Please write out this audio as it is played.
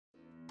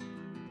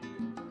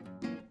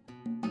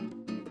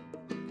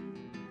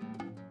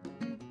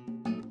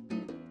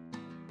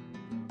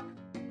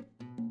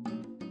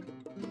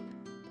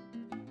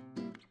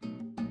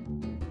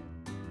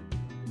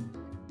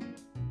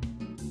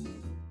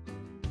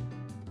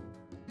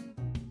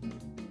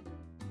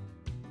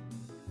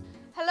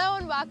Hello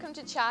and welcome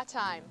to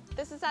Chatime.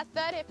 This is our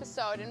third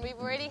episode and we've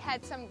already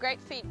had some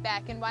great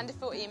feedback and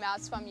wonderful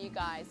emails from you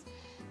guys.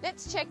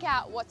 Let's check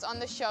out what's on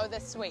the show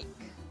this week.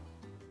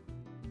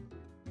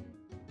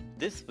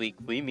 This week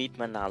we meet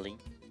Manali,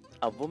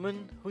 a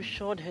woman who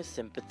showed her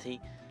sympathy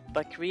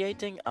by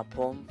creating a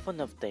poem for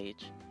Navtej,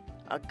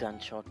 a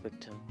gunshot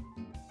victim.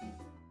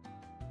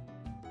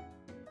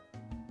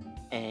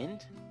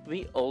 And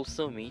we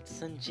also meet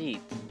Sanjeet,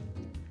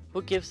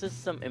 who gives us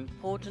some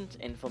important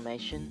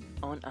information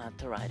on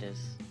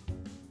arthritis.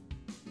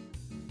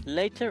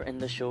 Later in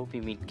the show we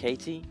meet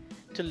Katie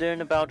to learn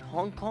about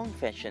Hong Kong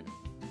fashion.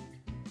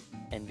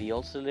 And we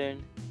also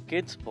learn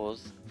kids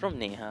pose from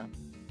Neha.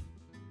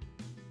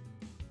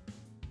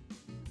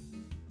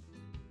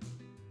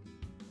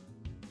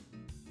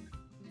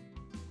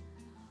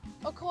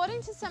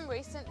 According to some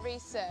recent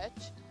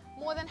research,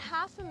 more than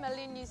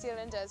 500,000 New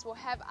Zealanders will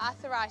have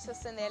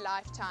arthritis in their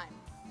lifetime.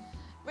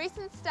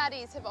 Recent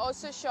studies have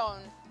also shown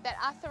that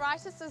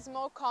arthritis is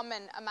more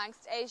common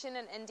amongst Asian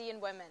and Indian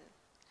women.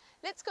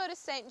 Let's go to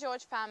St.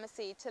 George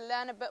Pharmacy to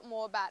learn a bit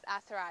more about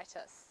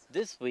arthritis.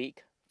 This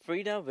week,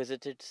 Frida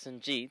visited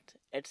Sanjeet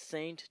at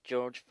St.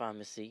 George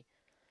Pharmacy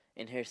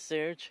in her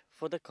search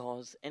for the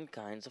cause and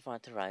kinds of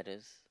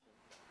arthritis.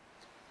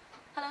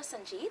 Hello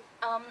Sanjeet,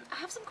 I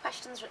have some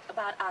questions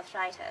about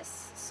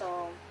arthritis,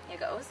 so here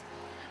goes.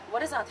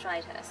 What is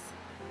arthritis?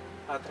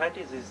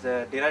 Arthritis is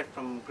derived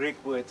from Greek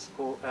words,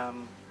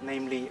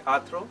 namely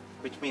arthro,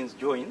 which means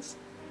joints,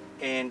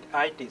 and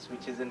itis,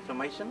 which is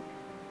inflammation.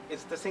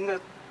 It's the single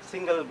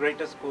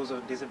greatest cause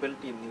of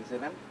disability in New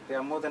Zealand. There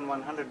are more than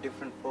 100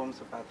 different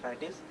forms of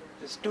arthritis.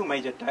 There's two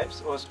major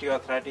types,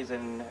 osteoarthritis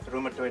and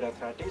rheumatoid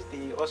arthritis.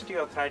 The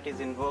osteoarthritis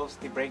involves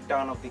the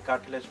breakdown of the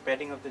cartilage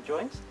padding of the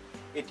joints.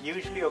 It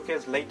usually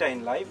occurs later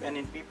in life and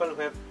in people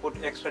who have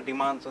put extra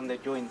demands on their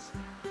joints.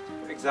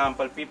 For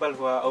example, people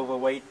who are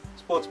overweight,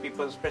 sports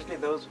people, especially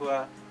those who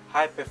are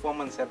high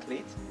performance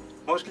athletes,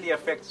 mostly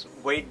affects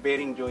weight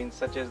bearing joints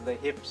such as the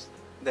hips,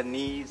 the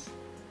knees,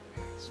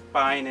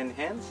 spine and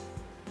hands.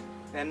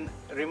 And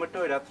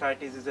rheumatoid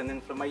arthritis is an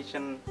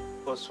inflammation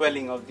or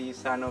swelling of the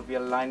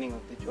synovial lining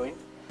of the joint.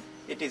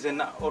 It is an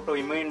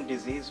autoimmune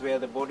disease where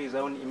the body's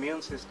own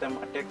immune system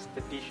attacks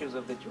the tissues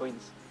of the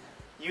joints.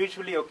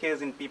 Usually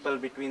occurs in people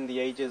between the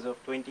ages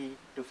of 20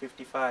 to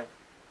 55.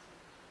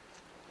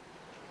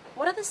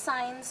 What are the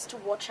signs to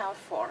watch out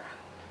for?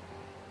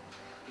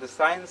 The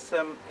signs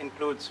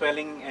include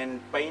swelling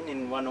and pain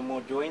in one or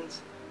more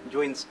joints,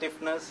 joint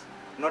stiffness,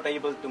 not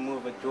able to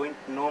move a joint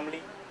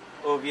normally,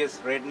 obvious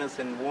redness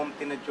and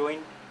warmth in a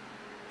joint,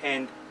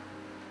 and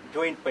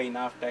joint pain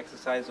after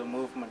exercise or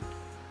movement.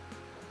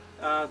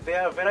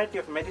 There are a variety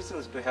of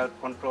medicines to help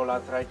control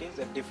arthritis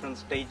at different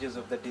stages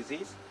of the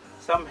disease.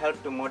 Some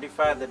help to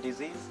modify the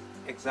disease,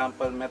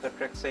 example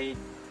methotrexate,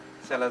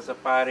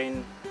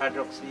 cilazaparin,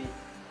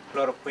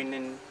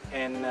 hydroxychloroquine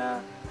and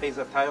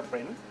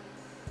azathioprine.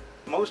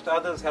 Most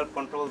others help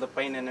control the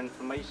pain and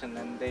inflammation,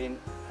 and they,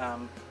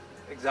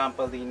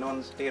 example the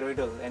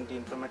non-steroidal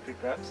anti-inflammatory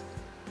drugs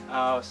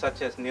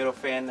such as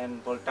Nurofen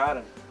and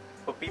Voltaren.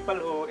 For people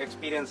who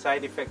experience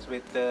side effects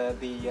with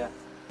the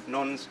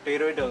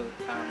non-steroidal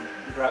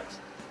drugs,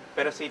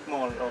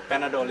 paracetamol or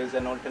Panadol is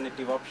an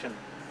alternative option.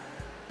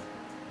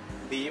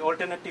 The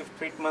alternative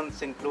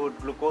treatments include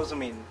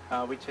glucosamine,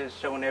 which has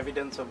shown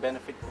evidence of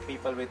benefit for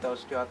people with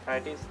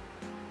osteoarthritis.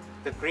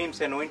 The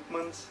creams and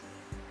ointments,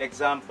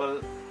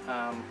 example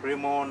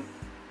Rimon,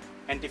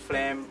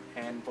 Antiflame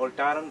and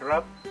Voltaren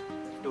rub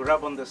to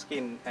rub on the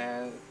skin.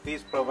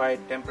 These provide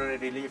temporary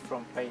relief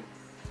from pain.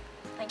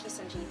 Thank you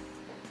Sanjeet.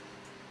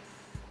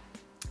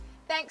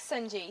 Thanks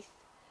Sanjeet.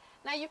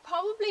 Now you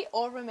probably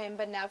all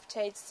remember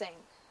Navtej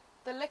Singh,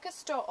 the liquor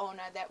store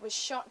owner that was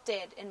shot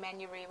dead in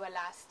Manurewa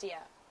last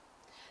year.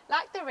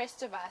 Like the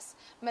rest of us,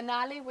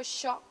 Manali was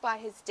shocked by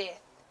his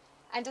death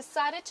and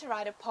decided to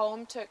write a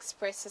poem to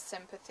express his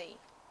sympathy.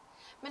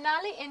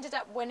 Manali ended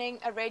up winning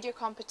a radio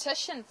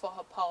competition for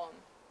her poem.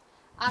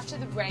 After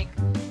the break,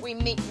 we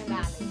meet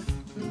Manali.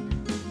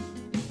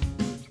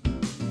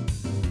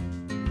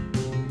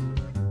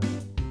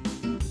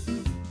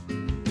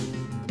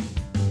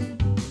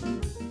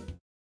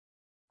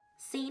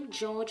 St.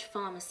 George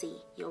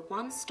Pharmacy, your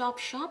one-stop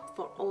shop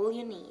for all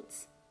your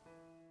needs.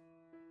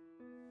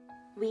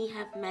 We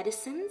have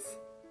medicines,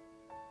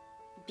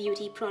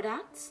 beauty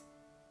products,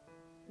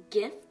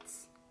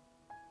 gifts,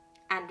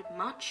 and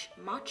much,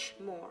 much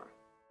more.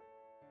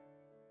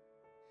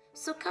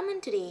 So come in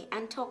today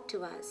and talk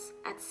to us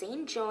at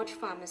St. George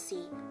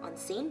Pharmacy on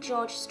St.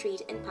 George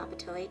Street in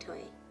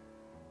Papatoetoe.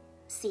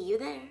 See you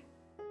there.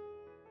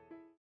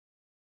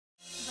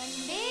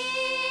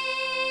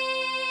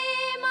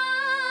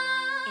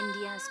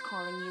 India is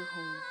calling you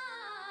home.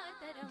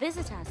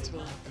 Visit us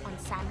today on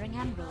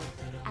Sandringham Road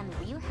and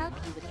we'll help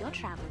you with your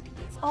travel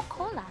deals, or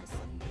call us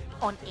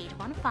on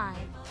 815-3595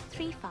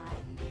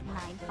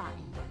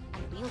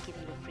 and we'll give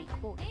you a free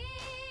quote.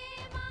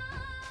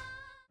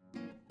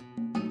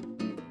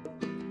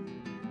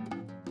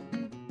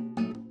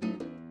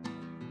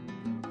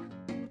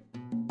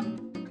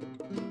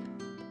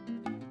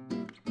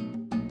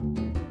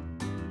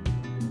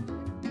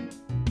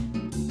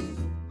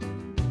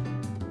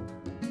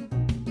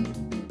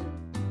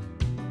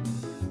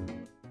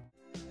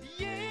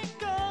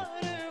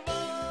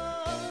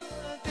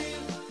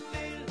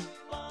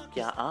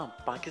 क्या आप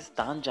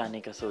पाकिस्तान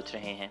जाने का सोच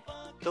रहे हैं?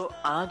 तो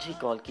आज ही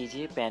call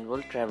कीजिए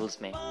पेनवर्ल्ड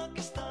ट्रेवल्स में।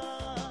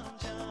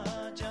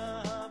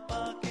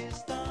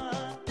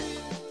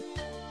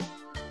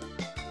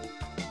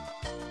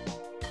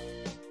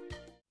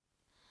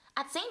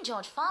 At St.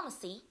 George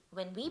Pharmacy,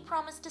 when we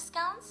promise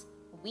discounts,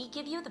 we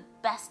give you the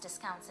best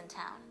discounts in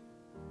town.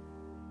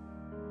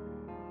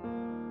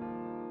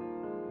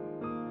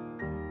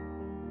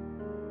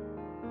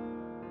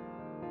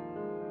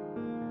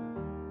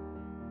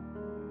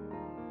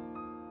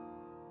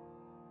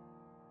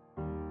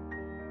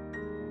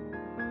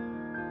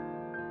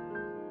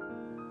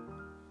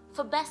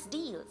 For best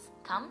deals,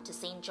 come to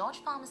St. George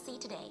Pharmacy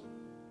today.